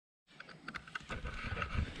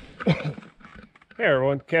Hey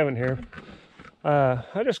everyone, Kevin here.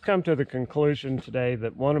 I just come to the conclusion today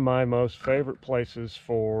that one of my most favorite places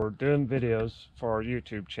for doing videos for our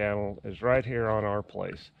YouTube channel is right here on our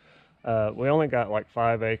place. We only got like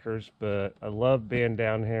 5 acres, but I love being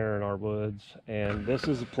down here in our woods, and this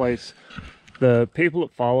is a place, the people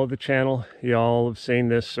that follow the channel, y'all have seen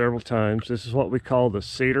this several times. This is what we call the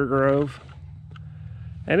Cedar Grove,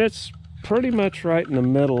 and it's pretty much right in the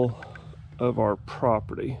middle of our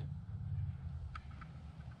property.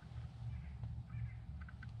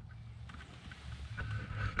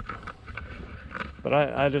 But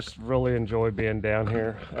I just really enjoy being down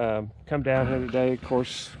here. Come down here today, of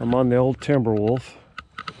course, I'm on the old Timberwolf.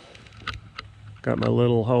 Got my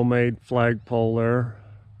little homemade flagpole there.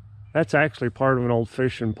 That's actually part of an old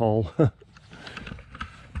fishing pole.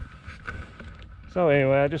 So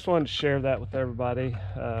anyway, I just wanted to share that with everybody.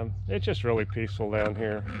 It's just really peaceful down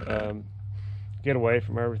here. Get away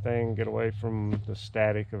from everything, get away from the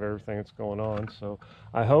static of everything that's going on. So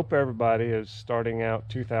I hope everybody is starting out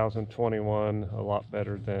 2021 a lot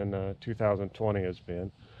better than 2020 has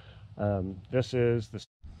been. This is the...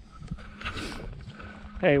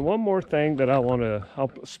 Hey, one more thing that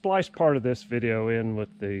I'll splice part of this video in with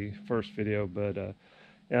the first video, but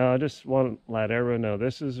I just want to let everyone know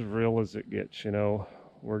this is as real as it gets.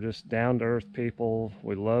 We're just down to earth people.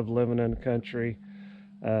 We love living in the country.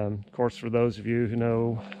 Of course, for those of you who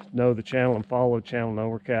know the channel and follow the channel, know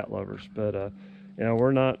we're cat lovers, but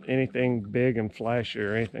we're not anything big and flashy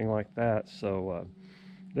or anything like that. So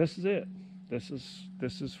this is it. This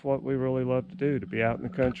is what we really love to do, to be out in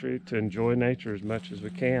the country, to enjoy nature as much as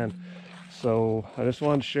we can. So I just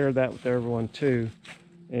wanted to share that with everyone too.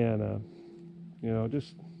 And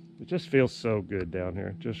it just feels so good down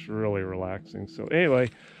here, just really relaxing. So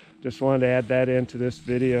anyway, just wanted to add that into this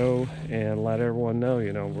video and let everyone know,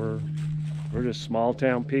 we're just small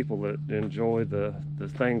town people that enjoy the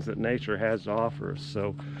things that nature has to offer us.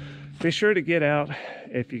 So be sure to get out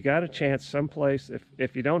if you got a chance someplace.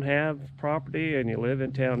 If you don't have property and you live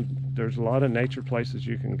in town, there's a lot of nature places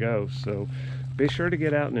you can go. So be sure to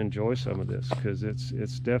get out and enjoy some of this, because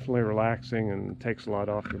it's definitely relaxing and takes a lot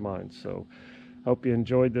off your mind. So hope you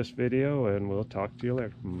enjoyed this video, and we'll talk to you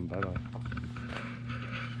later. Bye-bye.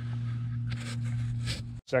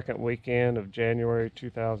 Second weekend of January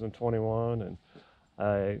 2021, and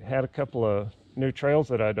I had a couple of new trails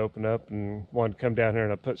that I'd opened up and wanted to come down here,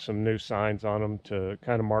 and I put some new signs on them to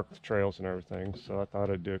kind of mark the trails and everything. So I thought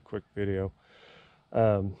I'd do a quick video.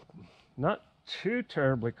 Not too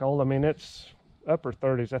terribly cold. I mean, it's upper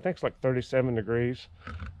 30s. I think it's like 37 degrees,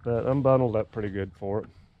 but I'm bundled up pretty good for it.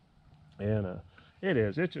 And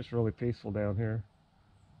it's just really peaceful down here.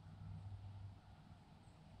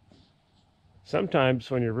 Sometimes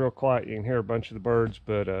when you're real quiet, you can hear a bunch of the birds,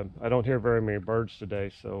 but I don't hear very many birds today.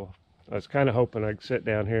 So I was kind of hoping I'd sit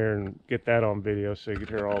down here and get that on video so you could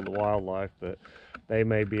hear all the wildlife, but they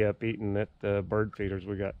may be up eating at the bird feeders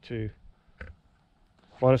we got too.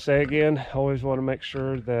 Want to say again, I always want to make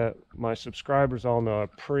sure that my subscribers all know I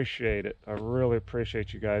appreciate it. I really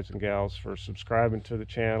appreciate you guys and gals for subscribing to the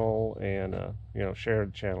channel and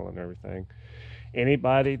sharing the channel and everything.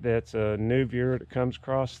 Anybody that's a new viewer that comes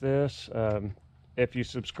across this, if you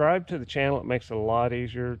subscribe to the channel, it makes it a lot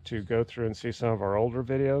easier to go through and see some of our older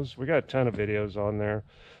videos. We got a ton of videos on there,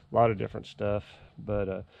 a lot of different stuff,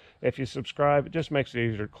 but if you subscribe, it just makes it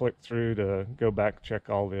easier to click through to go back and check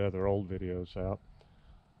all the other old videos out.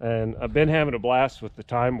 And I've been having a blast with the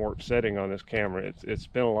time warp setting on this camera. It's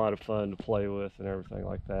been a lot of fun to play with and everything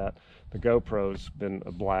like that. The GoPro's been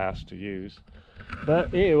a blast to use.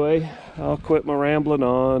 But anyway, I'll quit my rambling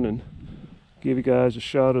on and give you guys a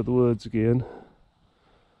shot of the woods again.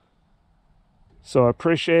 So I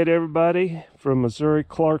appreciate everybody. From Missouri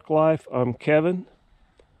Clark Life, I'm Kevin.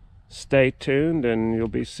 Stay tuned and you'll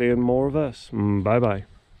be seeing more of us. Bye-bye.